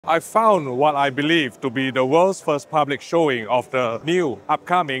I found what I believe to be the world's first public showing of the new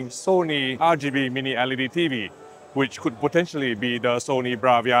upcoming Sony RGB Mini LED TV, which could potentially be the Sony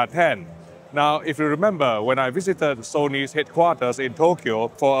Bravia 10. Now, if you remember, when I visited Sony's headquarters in Tokyo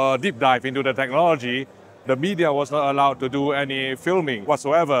for a deep dive into the technology, the media was not allowed to do any filming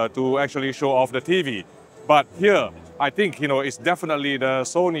whatsoever to actually show off the TV. But here, I think, it's definitely the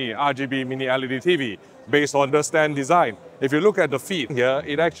Sony RGB Mini LED TV based on the stand design. If you look at the feet here,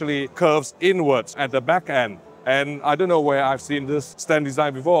 it actually curves inwards at the back end. And I don't know where I've seen this stand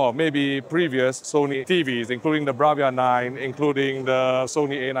design before, maybe previous Sony TVs, including the Bravia 9, including the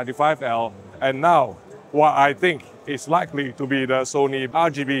Sony A95L. And now, what I think is likely to be the Sony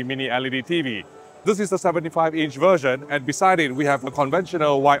RGB Mini LED TV. This is the 75-inch version, and beside it, we have a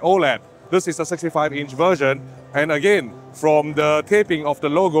conventional white OLED. This is a 65-inch version, and again, from the taping of the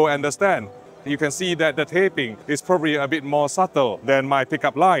logo and the stand, you can see that the taping is probably a bit more subtle than my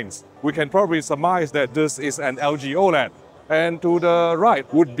pickup lines. We can probably surmise that this is an LG OLED. And to the right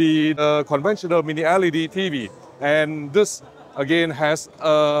would be the conventional Mini LED TV. And this again has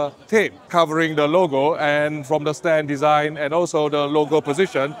a tape covering the logo, and from the stand design and also the logo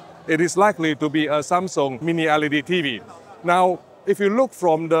position, it is likely to be a Samsung Mini LED TV. Now, if you look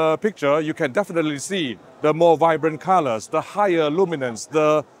from the picture, you can definitely see the more vibrant colors, the higher luminance,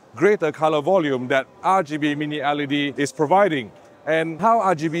 the greater color volume that RGB Mini LED is providing. And how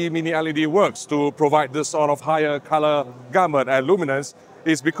RGB Mini LED works to provide this sort of higher color gamut and luminance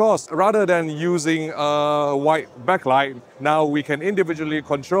is because rather than using a white backlight, now we can individually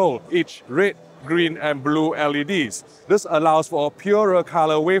control each red, green and blue LEDs. This allows for a purer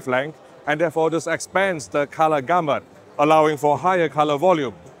color wavelength, and therefore this expands the color gamut, allowing for higher color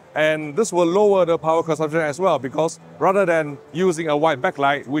volume. And this will lower the power consumption as well, because rather than using a white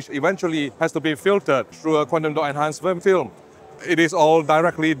backlight, which eventually has to be filtered through a quantum dot enhanced film, it is all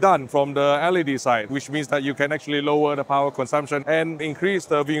directly done from the LED side, which means that you can actually lower the power consumption and increase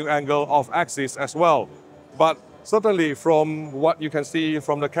the viewing angle of axis as well. But certainly from what you can see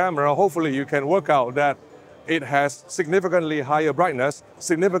from the camera, hopefully you can work out that it has significantly higher brightness,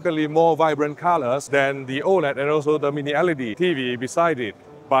 significantly more vibrant colors than the OLED and also the Mini LED TV beside it.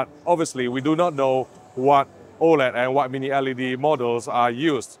 But obviously, we do not know what OLED and what Mini LED models are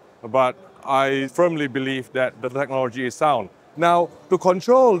used. But I firmly believe that the technology is sound. Now, to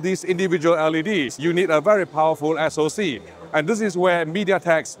control these individual LEDs, you need a very powerful SoC. And this is where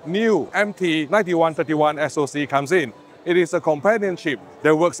Mediatek's new MT9131 SoC comes in. It is a companion chip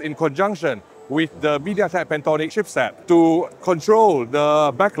that works in conjunction with the Mediatek Pentonic chipset to control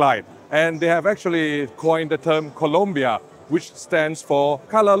the backlight. And they have actually coined the term Columbia, which stands for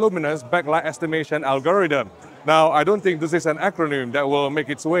Color Luminance Backlight Estimation Algorithm. Now, I don't think this is an acronym that will make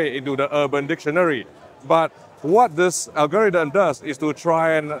its way into the Urban Dictionary, but what this algorithm does is to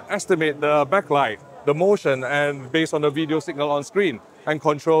try and estimate the backlight, the motion, and based on the video signal on screen, and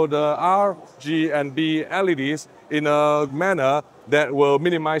control the R, G, and B LEDs in a manner that will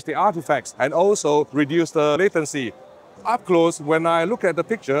minimize the artifacts and also reduce the latency. Up close, when I look at the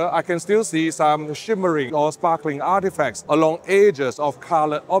picture, I can still see some shimmering or sparkling artifacts along edges of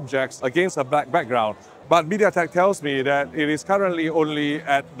colored objects against a black background. But Mediatek tells me that it is currently only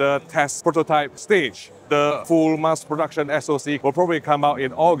at the test prototype stage. The full mass production SoC will probably come out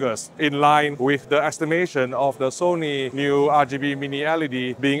in August, in line with the estimation of the Sony new RGB Mini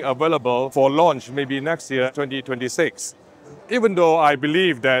LED being available for launch maybe next year, 2026. Even though I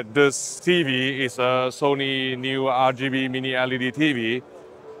believe that this TV is a Sony new RGB Mini LED TV,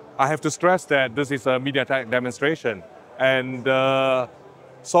 I have to stress that this is a Mediatek demonstration, and the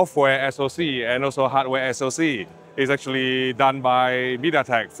software SoC and also hardware SoC is actually done by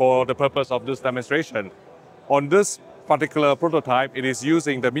Mediatek for the purpose of this demonstration. On this particular prototype, it is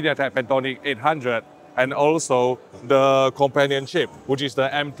using the Mediatek Pentonic 800 and also the companion chip, which is the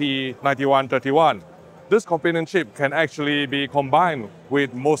MT9131. This companion chip can actually be combined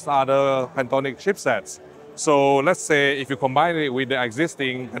with most other Pentonic chipsets. So let's say if you combine it with the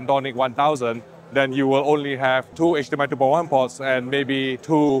existing Pentonic 1000, then you will only have two HDMI 2.1 ports and maybe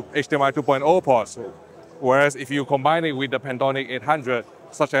two HDMI 2.0 ports. Whereas if you combine it with the Pentonic 800,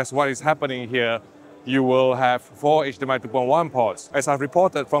 such as what is happening here, you will have four HDMI 2.1 ports, as I've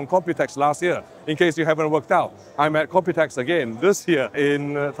reported from Computex last year. In case you haven't worked out, I'm at Computex again this year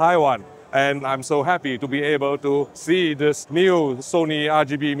in Taiwan. And I'm so happy to be able to see this new Sony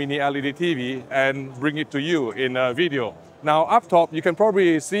RGB Mini LED TV and bring it to you in a video. Now, up top, you can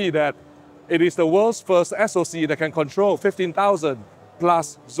probably see that it is the world's first SoC that can control 15,000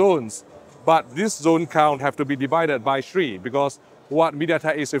 plus zones. But this zone count have to be divided by 3 because What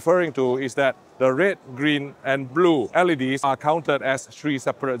Mediatek is referring to is that the red, green, and blue LEDs are counted as 3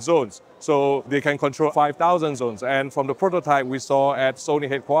 separate zones. So they can control 5,000 zones. And from the prototype we saw at Sony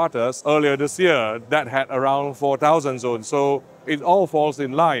headquarters earlier this year, that had around 4,000 zones. So it all falls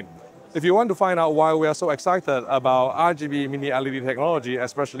in line. If you want to find out why we are so excited about RGB Mini LED technology,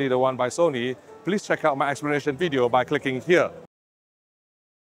 especially the one by Sony, please check out my explanation video by clicking here.